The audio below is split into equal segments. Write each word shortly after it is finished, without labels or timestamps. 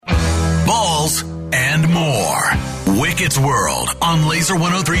and more. Wicked's World on Laser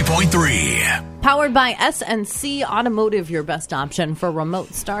 103.3. Powered by SNC Automotive, your best option for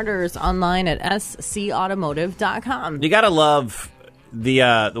remote starters, online at scautomotive.com. You got to love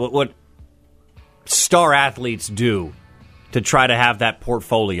the what star athletes do to try to have that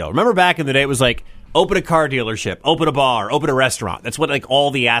portfolio. Remember back in the day, it was like, open a car dealership, open a bar, open a restaurant. That's what like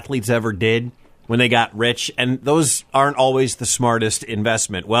all the athletes ever did when they got rich, and those aren't always the smartest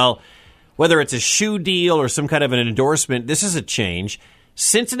investment. Well, whether it's a shoe deal or some kind of an endorsement, this is a change.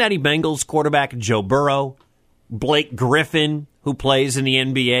 Cincinnati Bengals quarterback Joe Burrow, Blake Griffin, who plays in the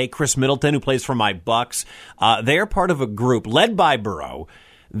NBA, Chris Middleton, who plays for my Bucks, they're part of a group led by Burrow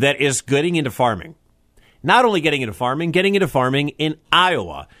that is getting into farming. Not only getting into farming in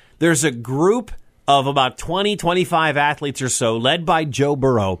Iowa. There's a group of about 20, 25 athletes or so led by Joe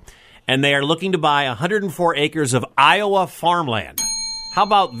Burrow, and they are looking to buy 104 acres of Iowa farmland. How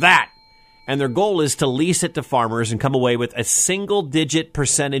about that? And their goal is to lease it to farmers and come away with a single-digit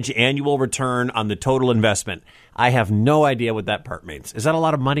percentage annual return on the total investment. I have no idea what that part means. Is that a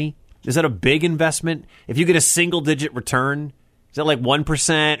lot of money? Is that a big investment? If you get a single-digit return, is that like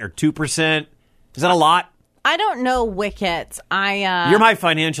 1% or 2%? Is that a lot? I don't know Wicket. You're my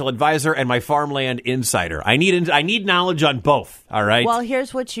financial advisor and my farmland insider. I need knowledge on both, all right? Well,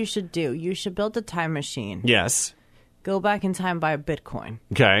 here's what you should do. You should build a time machine. Yes. Go back in time, buy a Bitcoin.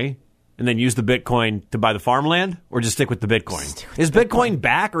 Okay. And then use the Bitcoin to buy the farmland, or just stick with the Bitcoin? Is Bitcoin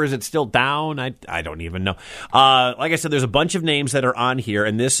back, or is it still down? I don't even know. Like I said, there's a bunch of names that are on here,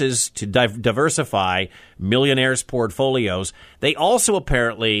 and this is to diversify millionaires' portfolios. They also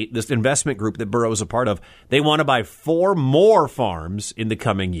apparently, this investment group that Burrow is a part of, they want to buy 4 more farms in the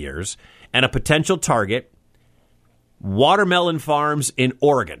coming years, and a potential target, watermelon farms in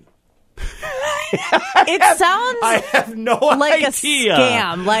Oregon. It sounds I have no like idea. A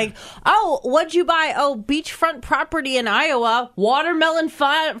scam. Like, oh, what'd you buy? Oh, beachfront property in Iowa, watermelon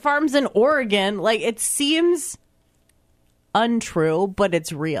farms in Oregon. Like, it seems untrue, but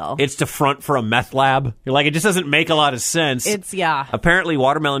it's real. It's to front for a meth lab. You're like, it just doesn't make a lot of sense. Yeah. Apparently,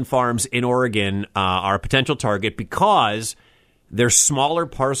 watermelon farms in Oregon are a potential target because they're smaller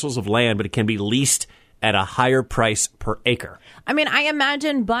parcels of land, but it can be leased at a higher price per acre. I mean, I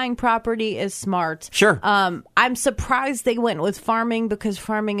imagine buying property is smart. Sure. I'm surprised they went with farming because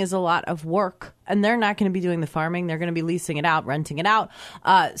farming is a lot of work. And they're not going to be doing the farming. They're going to be leasing it out, renting it out.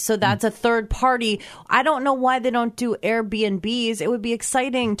 So that's a third party. I don't know why they don't do Airbnbs. It would be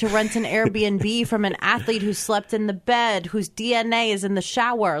exciting to rent an Airbnb from an athlete who slept in the bed, whose DNA is in the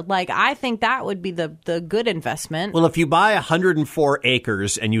shower. Like, I think that would be the good investment. Well, if you buy 104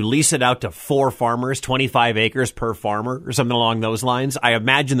 acres and you lease it out to 4 farmers, 25 acres per farmer or something along those lines, I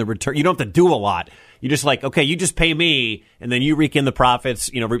imagine the return, you don't have to do a lot. You just like, okay, you just pay me, and then you reap in the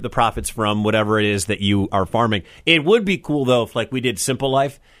profits, reap the profits from whatever it is that you are farming. It would be cool, though, if like we did Simple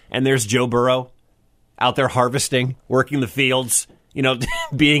Life, and there's Joe Burrow out there harvesting, working the fields,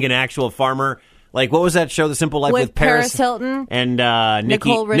 being an actual farmer. Like, what was that show, The Simple Life with Paris Hilton and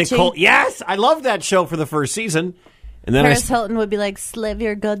Nicole Richie? Yes, I love that show for the first season. And then Paris Hilton would be like, live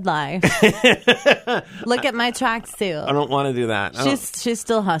your good life. Look at my tracksuit. I don't want to do that. She's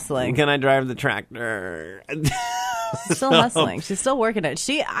still hustling. Can I drive the tractor? Still hustling. She's still working it.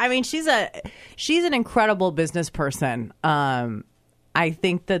 She's an incredible business person. I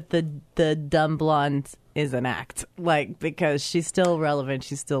think that the dumb blonde is an act, because she's still relevant.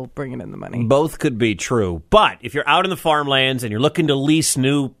 She's still bringing in the money. Both could be true. But if you're out in the farmlands and you're looking to lease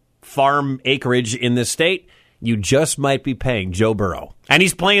new farm acreage in this state, you just might be paying Joe Burrow. And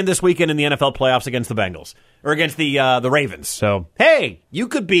he's playing this weekend in the NFL playoffs against the Bengals. Or against the Ravens. So, hey, you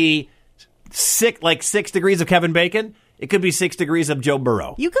could be 6 degrees of Kevin Bacon. It could be 6 degrees of Joe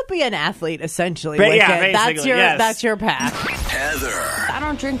Burrow. You could be an athlete, essentially. Yeah, basically, that's your path. Heather. I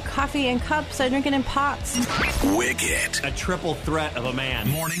don't drink coffee in cups. I drink it in pots. Wicket. A triple threat of a man.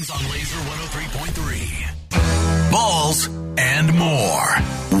 Mornings on Laser 103.3. Balls and more.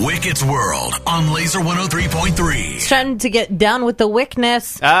 Wicket's World on Laser 103.3. It's trying to get down with the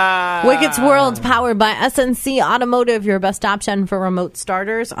wickness. Wicket's World, powered by SNC Automotive, your best option for remote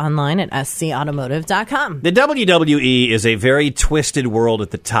starters, online at scautomotive.com. The WWE is a very twisted world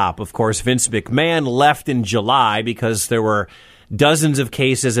at the top. Of course, Vince McMahon left in July because there were dozens of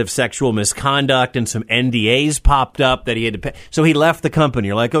cases of sexual misconduct and some NDAs popped up that he had to pay. So he left the company.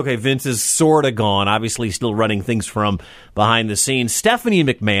 You're like, okay, Vince is sort of gone, obviously still running things from behind the scenes. Stephanie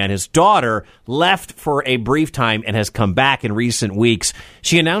McMahon, his daughter, left for a brief time and has come back in recent weeks.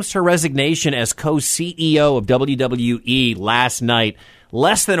 She announced her resignation as co-CEO of WWE last night,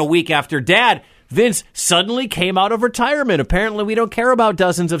 less than a week after Dad Vince suddenly came out of retirement. Apparently, we don't care about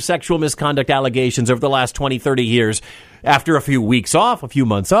dozens of sexual misconduct allegations over the last 20, 30 years after a few weeks off, a few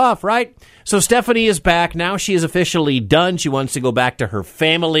months off, right? So Stephanie is back. Now she is officially done. She wants to go back to her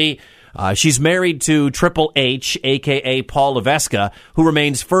family. She's married to Triple H, a.k.a. Paul Levesque, who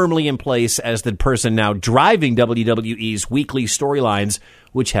remains firmly in place as the person now driving WWE's weekly storylines,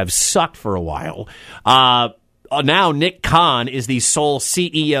 which have sucked for a while. Now Nick Khan is the sole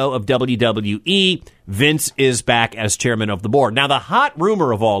CEO of WWE. Vince is back as chairman of the board. Now, the hot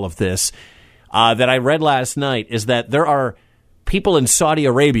rumor of all of this that I read last night is that there are people in Saudi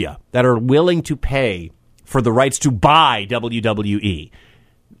Arabia that are willing to pay for the rights to buy WWE.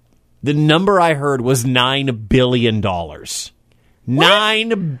 The number I heard was $9 billion.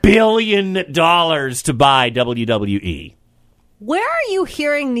 $9 billion to buy WWE. Where are you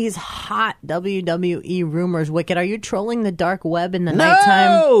hearing these hot WWE rumors, Wicked? Are you trolling the dark web in the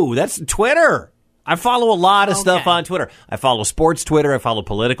nighttime? No, that's Twitter. I follow a lot of stuff on Twitter. I follow sports Twitter. I follow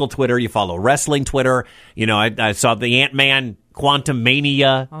political Twitter. You follow wrestling Twitter. You know, I saw the Ant-Man Quantum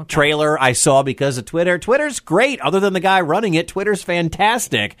Mania trailer I saw because of Twitter. Twitter's great. Other than the guy running it, Twitter's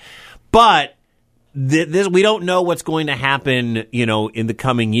fantastic. But this, we don't know what's going to happen, you know, in the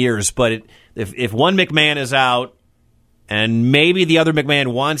coming years. But if one McMahon is out, and maybe the other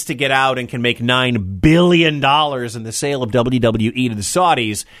McMahon wants to get out and can make $9 billion in the sale of WWE to the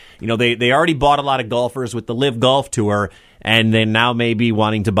Saudis. You know, they already bought a lot of golfers with the Live Golf Tour, and then now maybe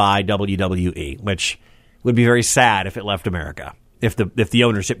wanting to buy WWE, which would be very sad if it left America, if the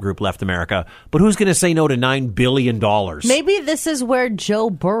ownership group left America. But who's going to say no to $9 billion? Maybe this is where Joe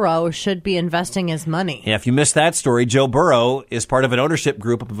Burrow should be investing his money. Yeah, if you missed that story, Joe Burrow is part of an ownership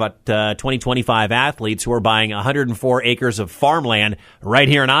group of about 25 athletes who are buying 104 acres of farmland right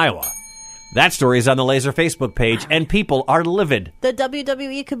here in Iowa. That story is on the Laser Facebook page, and people are livid. The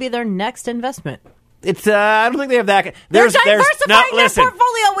WWE could be their next investment. It's I don't think they have that. They're diversifying their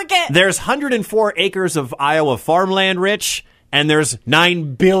portfolio, Wicket. There's 104 acres of Iowa farmland, Rich. And there's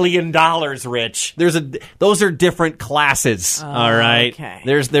 $9 billion, Rich. Those are different classes, all right? Okay.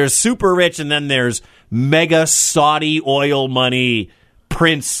 There's super rich, and then there's mega Saudi oil money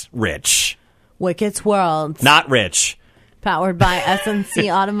Prince Rich. Wicket's World. Not rich. Powered by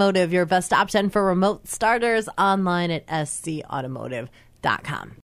SNC Automotive, your best option for remote starters, online at scautomotive.com.